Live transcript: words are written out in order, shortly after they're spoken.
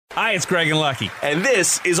Hi, it's Greg and Lucky. And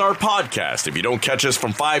this is our podcast. If you don't catch us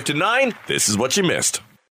from 5 to 9, this is what you missed.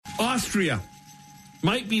 Austria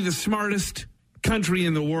might be the smartest country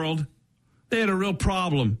in the world. They had a real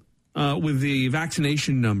problem with the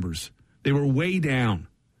vaccination numbers. They were way down.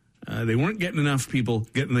 They weren't getting enough people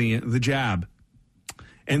getting the jab.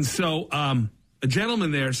 And so a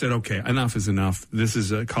gentleman there said, okay, enough is enough. This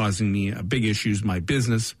is causing me big issues. My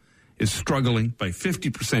business is struggling by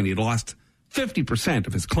 50%. He had lost 50%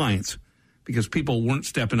 of his clients because people weren't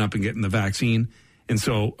stepping up and getting the vaccine. And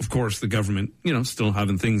so, of course, the government, still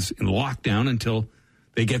having things in lockdown until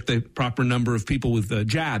they get the proper number of people with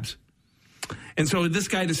jabs. And so this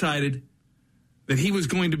guy decided that he was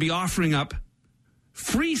going to be offering up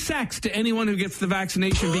free sex to anyone who gets the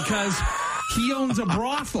vaccination because he owns a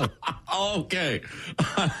brothel. Okay.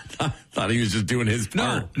 I thought he was just doing his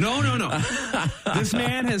part. No. This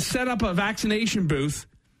man has set up a vaccination booth,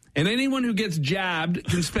 and anyone who gets jabbed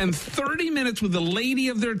can spend 30 minutes with the lady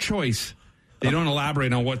of their choice. They don't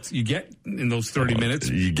elaborate on what you get in those 30 minutes.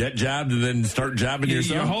 You get jabbed and then start jabbing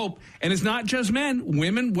yourself? You hope. And it's not just men.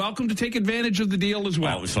 Women, welcome to take advantage of the deal as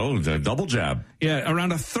well. Oh, so a double jab. Yeah,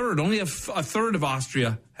 around a third. Only a third of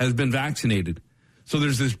Austria has been vaccinated. So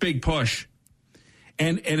there's this big push.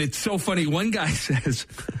 And it's so funny. One guy says,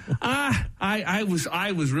 I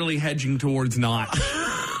was really hedging towards not.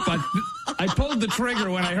 But I pulled the trigger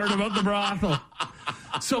when I heard about the brothel.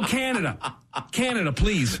 So Canada,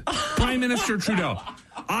 please. Prime Minister Trudeau.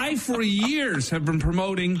 I, for years, have been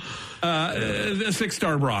promoting the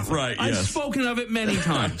 6-star brothel. Right, I've yes. spoken of it many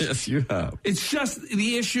times. Yes, you have. It's just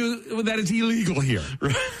the issue that it's illegal here.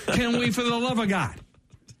 Can we, for the love of God?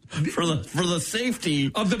 For the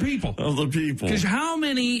safety of the people. Because how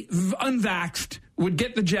many unvaxxed would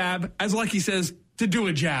get the jab, as Lucky says, to do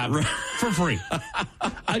a jab for free?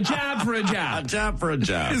 A jab for a jab. A jab for a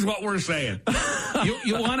jab is what we're saying.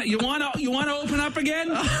 You want to open up again?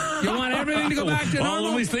 You want everything to go back to normal? All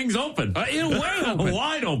of these things open. Way open.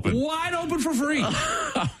 Wide open. Wide open for free.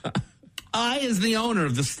 I, as the owner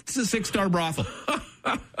of the 6-star brothel,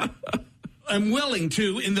 I'm willing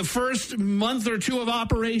to, in the first month or two of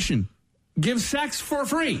operation, give sex for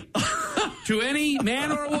free to any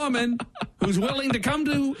man or woman who's willing to come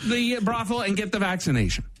to the brothel and get the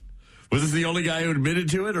vaccination. Was this the only guy who admitted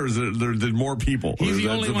to it, or is there more people? He's the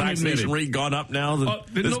only one who admitted. The vaccination rate gone up now that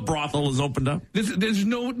this brothel is opened up? There's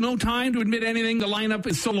no time to admit anything. The lineup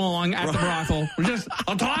is so long at the brothel.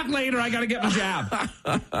 I'll talk later. I got to get my jab.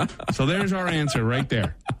 So there's our answer right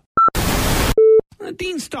there.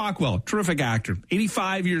 Dean Stockwell, terrific actor,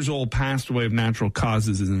 85 years old, passed away of natural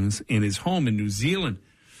causes in his home in New Zealand.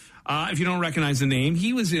 If you don't recognize the name,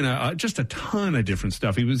 he was in just a ton of different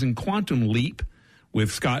stuff. He was in Quantum Leap with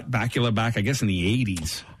Scott Bakula back, I guess, in the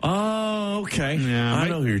 80s. Oh, okay. Yeah, I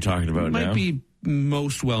know who you're talking about now. Might be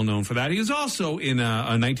most well known for that. He was also in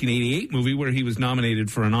a 1988 movie where he was nominated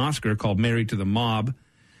for an Oscar called Married to the Mob.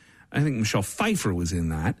 I think Michelle Pfeiffer was in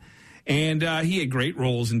that. And he had great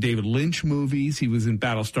roles in David Lynch movies. He was in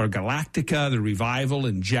Battlestar Galactica, The Revival,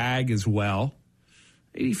 and Jag as well.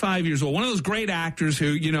 85 years old. One of those great actors who,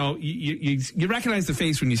 you recognize the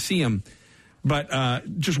face when you see him, but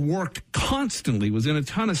just worked constantly, was in a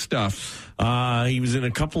ton of stuff. He was in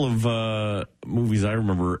a couple of movies I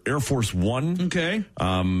remember. Air Force One. Okay.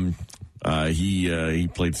 He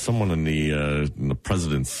played someone in the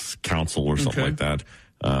President's Council or something like that.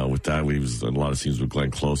 With that, he was in a lot of scenes with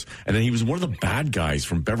Glenn Close. And then he was one of the bad guys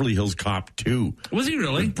from Beverly Hills Cop 2. Was he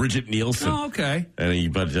really? With Bridget Nielsen. Oh, okay.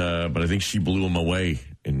 And but I think she blew him away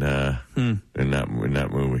in that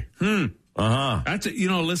movie. That's it.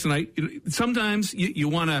 Listen, sometimes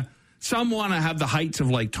some want to have the heights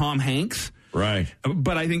of like Tom Hanks. Right.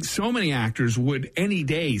 But I think so many actors would any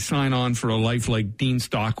day sign on for a life like Dean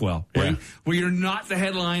Stockwell. Right? Yeah. Where you're not the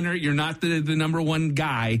headliner, you're not the number one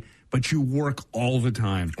guy, but you work all the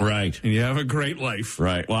time. Right. And you have a great life.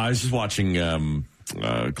 Right. Well, I was just watching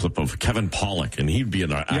a clip of Kevin Pollak, and he'd be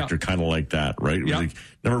an actor kind of like that, right? Yeah. Like,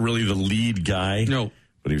 never really the lead guy. No.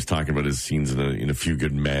 But he was talking about his scenes in a Few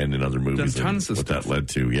Good Men and other movies. Done tons of what stuff. that led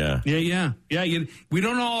to, yeah. Yeah. We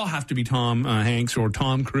don't all have to be Tom Hanks or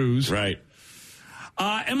Tom Cruise. Right.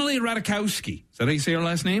 Emily Ratajkowski. Is that how you say her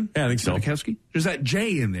last name? Yeah, I think so. Ratajkowski? There's that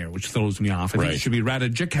J in there, which throws me off. I think Right. it should be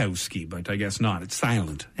Ratajkowski, but I guess not. It's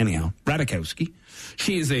silent. Anyhow, Ratajkowski.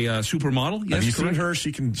 She is a supermodel. Yes, Have you seen correct? her?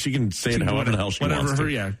 She can say it however the hell she wants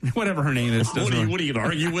to. Whatever her name is. What are you going to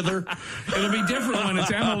argue with her? It'll be different when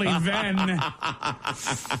it's Emily Venn.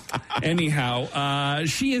 Anyhow,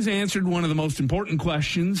 she has answered one of the most important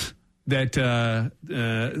questions that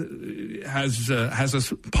has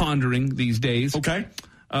us pondering these days. Okay.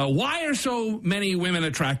 Why are so many women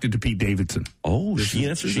attracted to Pete Davidson? Oh, she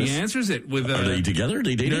answers it with. Are they together? Are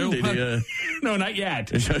they dating? No, not yet.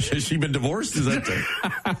 Has she been divorced? Is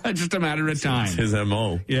that just a matter of time? It's his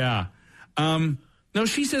MO. Yeah. No,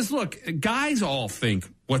 she says, look, guys all think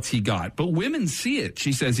what's he got, but women see it.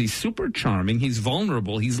 She says he's super charming, he's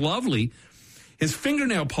vulnerable, he's lovely. His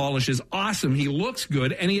fingernail polish is awesome. He looks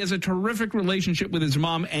good, and he has a terrific relationship with his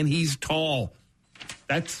mom, and he's tall.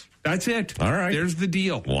 That's it. All right. There's the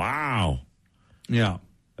deal. Wow. Yeah.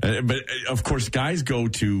 But, of course, guys go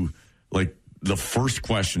to, like, the first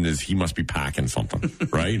question is he must be packing something,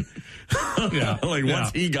 right? Yeah.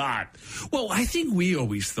 What's he got? Well, I think we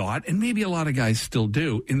always thought, and maybe a lot of guys still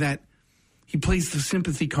do, in that he plays the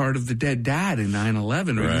sympathy card of the dead dad in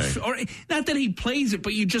 9/11. Or not that he plays it,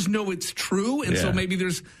 but you just know it's true. And so maybe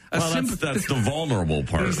there's a that's the vulnerable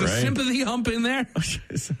part, there's right? There's a sympathy hump in there.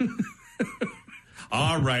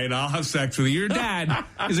 All right, I'll have sex with you. Your dad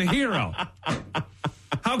is a hero.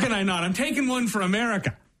 How can I not? I'm taking one for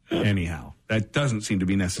America. Anyhow, that doesn't seem to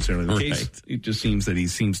be necessarily the case. It just seems that he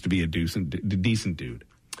seems to be a decent dude.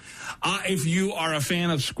 If you are a fan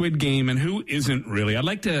of Squid Game, and who isn't really, I'd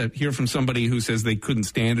like to hear from somebody who says they couldn't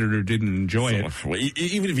stand it or didn't enjoy it. Well,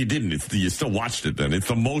 even if you didn't, you still watched it then. It's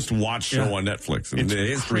the most watched show on Netflix in the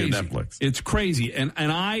history of Netflix. It's crazy. And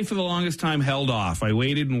I, for the longest time, held off. I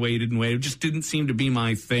waited and waited and waited. It just didn't seem to be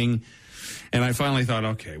my thing. And I finally thought,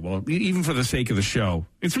 okay, well, even for the sake of the show,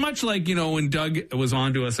 it's much like, when Doug was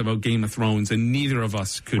on to us about Game of Thrones and neither of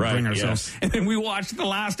us could bring ourselves. Yes. And then we watched the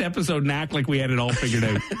last episode and act like we had it all figured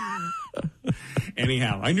out.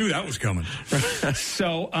 Anyhow, I knew that was coming.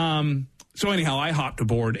 So anyhow, I hopped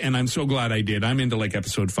aboard and I'm so glad I did. I'm into like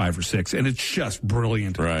episode 5 or 6 and it's just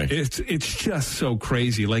brilliant. Right. It's just so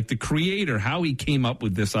crazy. Like the creator, how he came up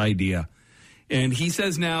with this idea. And he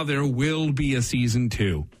says now there will be a season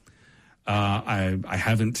 2. I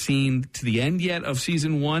haven't seen to the end yet of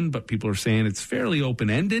season 1, but people are saying it's fairly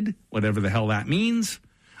open-ended, whatever the hell that means.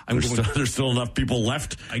 There's still enough people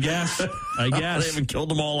left. I guess. They haven't killed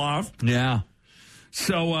them all off. Yeah.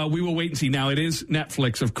 So we will wait and see. Now, it is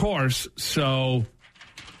Netflix, of course, so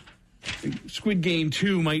Squid Game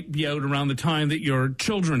 2 might be out around the time that your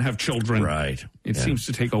children have children. Right. It seems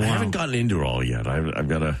to take a while. I haven't gotten into it all yet.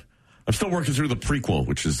 I'm still working through the prequel,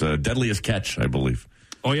 which is Deadliest Catch, I believe.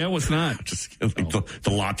 Oh, yeah? What's that? Just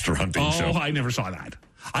the lobster hunting show. Oh, I never saw that.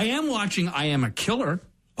 I am watching I Am a Killer,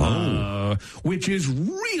 which is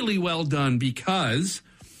really well done because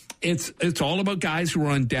it's all about guys who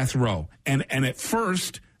are on death row. And at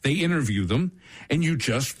first, they interview them, and you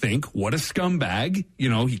just think, what a scumbag.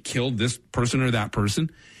 He killed this person or that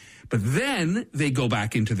person. But then they go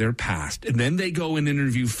back into their past, and then they go and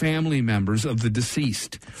interview family members of the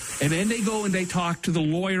deceased. And then they go and they talk to the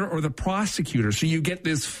lawyer or the prosecutor. So you get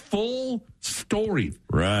this full story.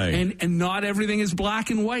 Right. And not everything is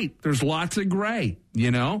black and white. There's lots of gray,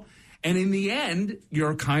 And in the end,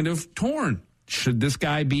 you're kind of torn. Should this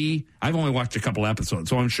guy be? I've only watched a couple episodes,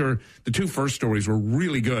 so I'm sure the 2 first stories were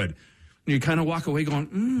really good. You kind of walk away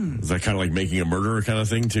going, Is that kind of like Making a Murderer kind of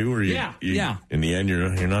thing, too? Or yeah. In the end,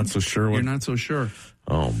 you're not so sure. You're not so sure.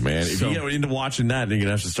 Oh, man. If you get into watching that, then you're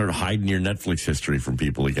going to have to start hiding your Netflix history from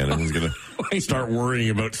people again. Everyone's going to start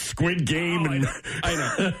worrying about Squid Game.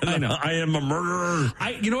 I know. I Am a Murderer.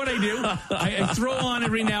 You know what I do? I throw on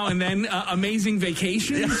every now and then Amazing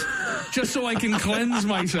Vacations just so I can cleanse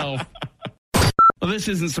myself. Well, this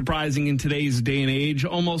isn't surprising in today's day and age.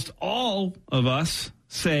 Almost all of us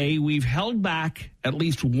say we've held back at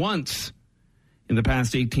least once in the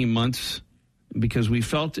past 18 months because we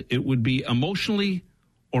felt it would be emotionally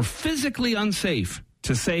or physically unsafe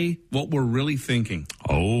to say what we're really thinking.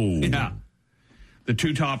 Oh. Yeah. The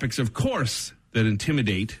 2 topics, of course, that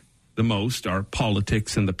intimidate the most are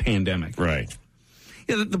politics and the pandemic. Right.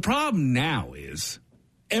 Yeah, the problem now is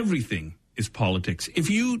everything is politics. If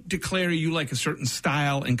you declare you like a certain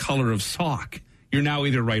style and color of sock, you're now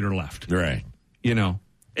either right or left. Right.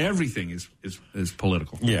 Everything is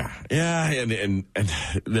political. Yeah. And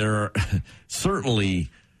there are certainly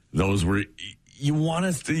those where you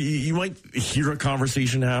want to, you might hear a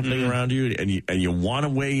conversation happening around you and you want to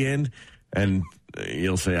weigh in and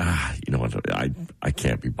you'll say, you know what, I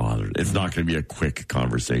can't be bothered. It's not going to be a quick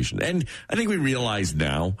conversation. And I think we realize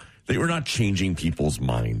now that we're not changing people's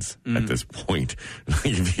minds at this point.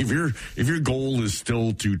 If your goal is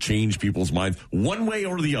still to change people's minds one way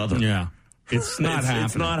or the other. Yeah. It's not happening.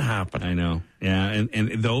 It's not happening. I know. Yeah.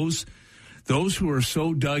 And those who are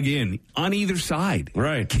so dug in on either side.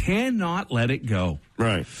 Right. Cannot let it go.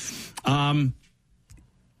 Right. In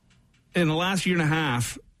the last year and a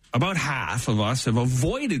half, about half of us have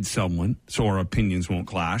avoided someone so our opinions won't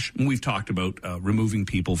clash. And we've talked about removing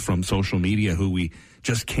people from social media who we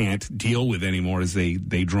just can't deal with anymore as they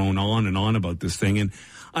drone on and on about this thing. And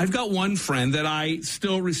I've got one friend that I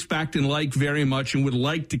still respect and like very much and would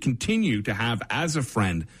like to continue to have as a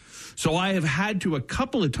friend. So I have had to a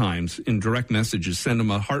couple of times in direct messages send him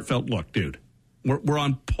a heartfelt look, dude. We're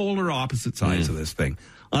on polar opposite sides of this thing.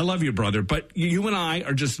 I love you, brother, but you and I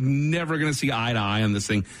are just never going to see eye to eye on this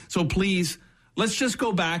thing. So please, let's just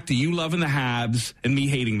go back to you loving the Habs and me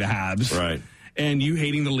hating the Habs. Right. And you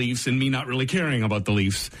hating the Leafs and me not really caring about the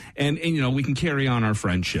Leafs. And you know, we can carry on our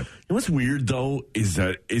friendship. You know what's weird, though, is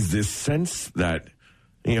this sense that,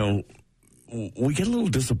 you know, we get a little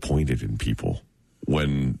disappointed in people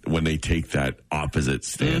when they take that opposite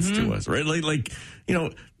stance to us, right? Like, you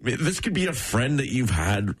know, this could be a friend that you've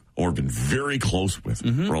had or been very close with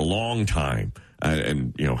for a long time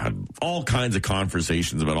and, you know, had all kinds of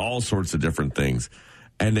conversations about all sorts of different things.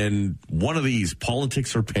 And then one of these,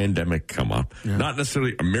 politics or pandemic, come up. Yeah. Not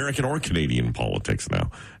necessarily American or Canadian politics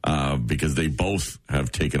now, because they both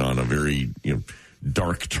have taken on a very, you know,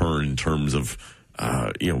 dark turn in terms of,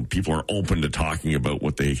 you know, people are open to talking about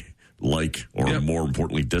what they like or more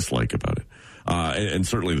importantly dislike about it. And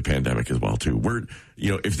certainly the pandemic as well, too. Where,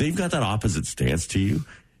 you know, if they've got that opposite stance to you,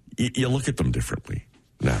 you look at them differently.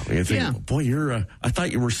 Now, you think, boy, I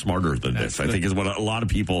thought you were smarter than this. I think is what a lot of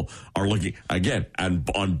people are looking, again,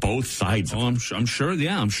 on both sides. Oh, I'm sure,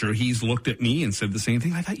 I'm sure he's looked at me and said the same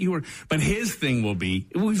thing. I thought you were, but his thing will be,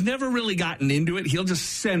 we've never really gotten into it. He'll just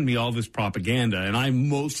send me all this propaganda, and I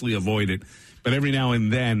mostly avoid it. But every now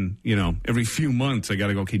and then, you know, every few months, I got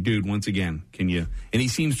to go, okay, dude, once again, can you? And he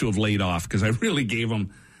seems to have laid off because I really gave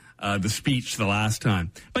him the speech the last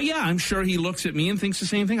time. But yeah, I'm sure he looks at me and thinks the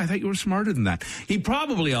same thing. I thought you were smarter than that. He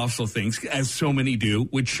probably also thinks, as so many do,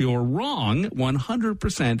 which you're wrong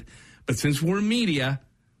 100%. But since we're media,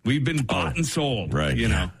 we've been bought and sold. Right. You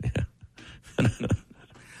know. Yeah.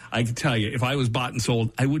 I can tell you, if I was bought and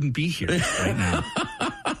sold, I wouldn't be here right now.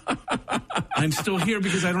 I'm still here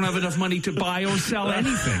because I don't have enough money to buy or sell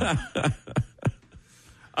anything.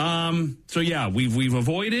 So yeah, we've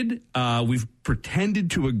avoided. We've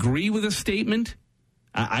pretended to agree with a statement.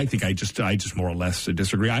 I think I just more or less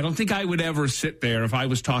disagree. I don't think I would ever sit there if I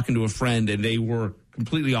was talking to a friend and they were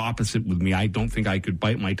completely opposite with me. I don't think I could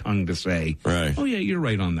bite my tongue to say, right. Oh yeah, you're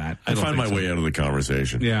right on that. I find my way out of the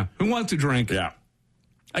conversation. Yeah. Who wants a drink? Yeah.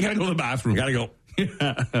 I gotta go to the bathroom. Gotta go.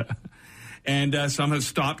 Yeah. And some have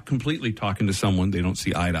stopped completely talking to someone they don't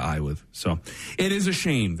see eye to eye with. So it is a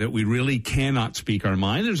shame that we really cannot speak our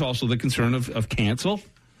mind. There's also the concern of cancel.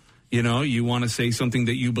 You know, you want to say something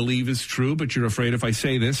that you believe is true, but you're afraid if I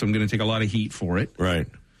say this, I'm going to take a lot of heat for it. Right.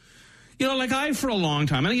 You know, like for a long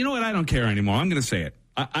time, and you know what? I don't care anymore. I'm going to say it.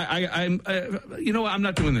 You know what? I'm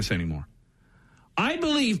not doing this anymore. I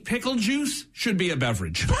believe pickle juice should be a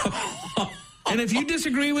beverage. And if you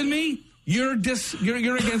disagree with me, you're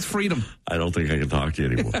against freedom. I don't think I can talk to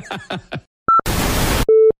you anymore.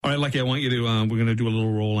 All right, Lucky, I want you to, we're going to do a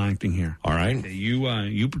little role acting here. All right. Okay,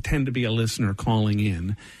 you pretend to be a listener calling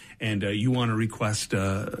in, and you want to request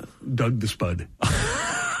Doug the Spud.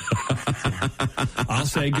 I'll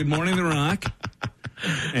say, good morning, The Rock.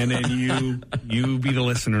 And then you be the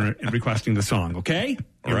listener and requesting the song, okay?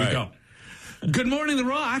 Here we go. Good morning, The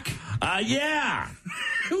Rock. Yeah.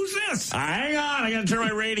 Who's this? Hang on, I got to turn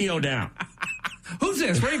my radio down. Who's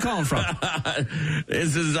this? Where are you calling from?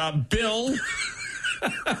 This is Bill.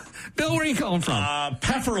 Bill, where are you calling from?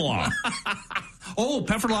 Pefferlaw. Oh,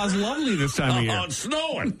 Pefferlaw's lovely this time of year. Oh, it's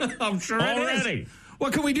snowing. I'm sure already. It is.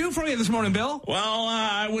 What can we do for you this morning, Bill? Well,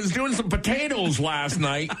 I was doing some potatoes last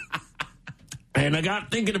night. And I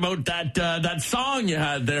got thinking about that song you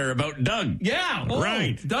had there about Doug. Yeah. Oh,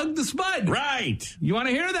 right. Doug the Spud. Right. You want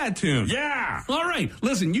to hear that tune? Yeah. All right.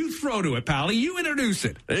 Listen, you throw to it, Pally. You introduce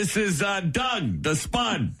it. This is Doug the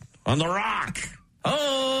Spud on The Rock.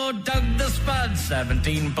 Oh, Doug the Spud,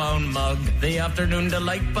 17-pound mug, the afternoon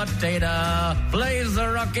delight potato. Plays the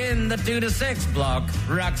rock in the 2 to 6 block.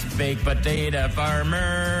 Rock's baked potato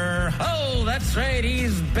farmer. Oh, that's right,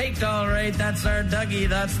 he's baked all right. That's our Dougie.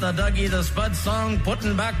 That's the Dougie the Spud song,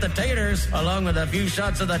 putting back the taters, along with a few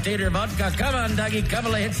shots of the tater vodka. Come on, Dougie,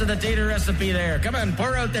 couple of hits of the tater recipe there. Come on,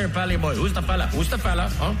 pour out there, Pally boy. Who's the fella? Who's the fella?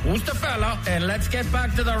 Huh? Who's the fella? And let's get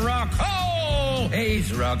back to the rock. Oh,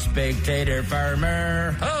 he's Rock's baked tater farmer.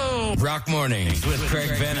 Oh, Rock Mornings with Craig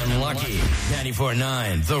Venn and Lucky.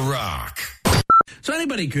 94.9 The Rock. So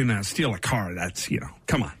anybody can steal a car. That's,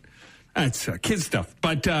 come on. That's kid stuff.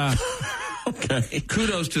 But okay.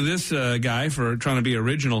 Kudos to this guy for trying to be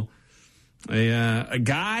original. A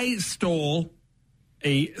guy stole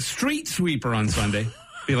a street sweeper on Sunday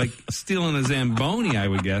Be like stealing a Zamboni, I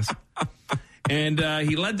would guess. And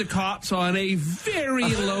he led the cops on a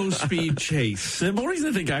very low-speed chase. Zambonis,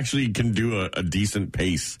 I think, actually can do a decent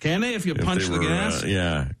pace. Can they if you punch the gas?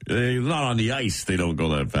 Yeah. Not on the ice. They don't go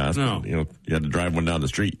that fast. No. But, you had to drive one down the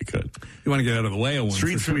street. You could. You want to get out of the way of one.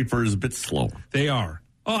 Street sweeper is a bit slow. They are.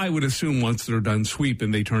 Oh, I would assume once they're done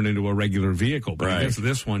sweeping, they turn into a regular vehicle. But I guess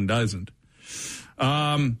this one doesn't.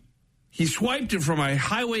 He swiped it from a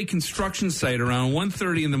highway construction site around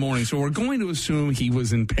 1:30 in the morning. So we're going to assume he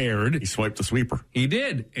was impaired. He swiped the sweeper. He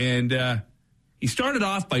did. And he started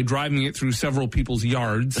off by driving it through several people's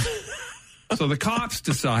yards. So the cops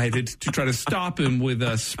decided to try to stop him with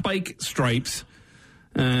spike strips.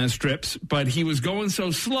 But he was going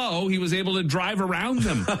so slow, he was able to drive around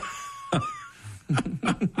them.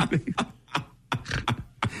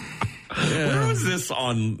 Where was this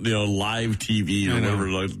on live TV or whatever,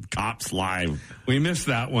 like Cops Live? We missed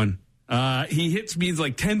that one. He hit speeds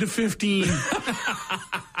like 10 to 15. It's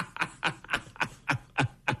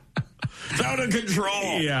out of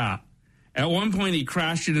control. Yeah. At one point, he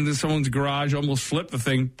crashed it into someone's garage, almost flipped the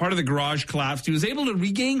thing. Part of the garage collapsed. He was able to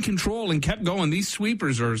regain control and kept going. These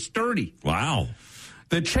sweepers are sturdy. Wow.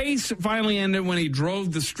 The chase finally ended when he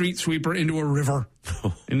drove the street sweeper into a river.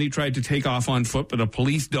 And he tried to take off on foot, but a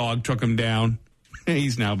police dog took him down.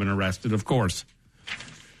 He's now been arrested, of course.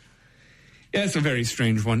 Yeah, it's a very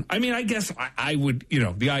strange one. I mean, I guess I would,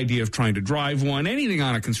 the idea of trying to drive one, anything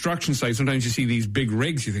on a construction site, sometimes you see these big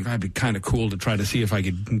rigs, you think, I'd be kind of cool to try to see if I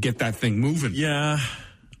could get that thing moving. Yeah,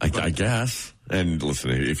 I guess. And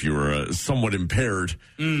listen, if you were somewhat impaired,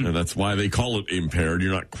 and that's why they call it impaired,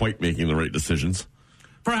 you're not quite making the right decisions.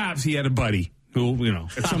 Perhaps he had a buddy who,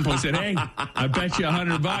 at some point said, hey, I bet you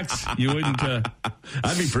 $100 you wouldn't.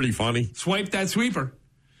 That'd be pretty funny. Swipe that sweeper.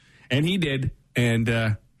 And he did.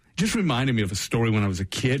 And just reminded me of a story when I was a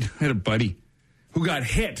kid. I had a buddy who got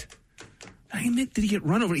hit. Did he get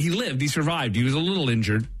run over? He lived. He survived. He was a little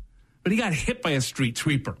injured. But he got hit by a street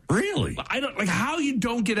sweeper. Really? I don't like how you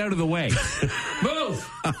don't get out of the way. Move.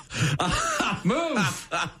 Move.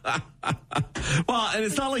 Well, and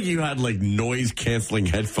it's not like you had like noise canceling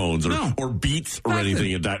headphones or Beats or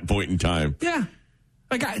anything at that point in time. Yeah.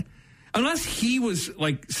 Unless he was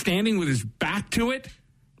like standing with his back to it,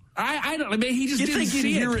 I don't. Maybe he just didn't see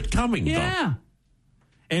you'd hear it coming. Yeah. Though.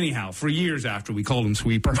 Anyhow, for years after, we called him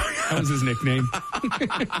Sweeper. That was his nickname.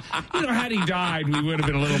 Had he died, we would have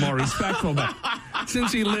been a little more respectful. But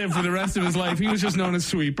since he lived for the rest of his life, he was just known as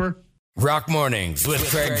Sweeper. Rock Mornings with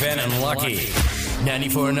Craig Venn and Lucky.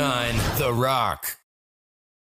 94.9 The Rock.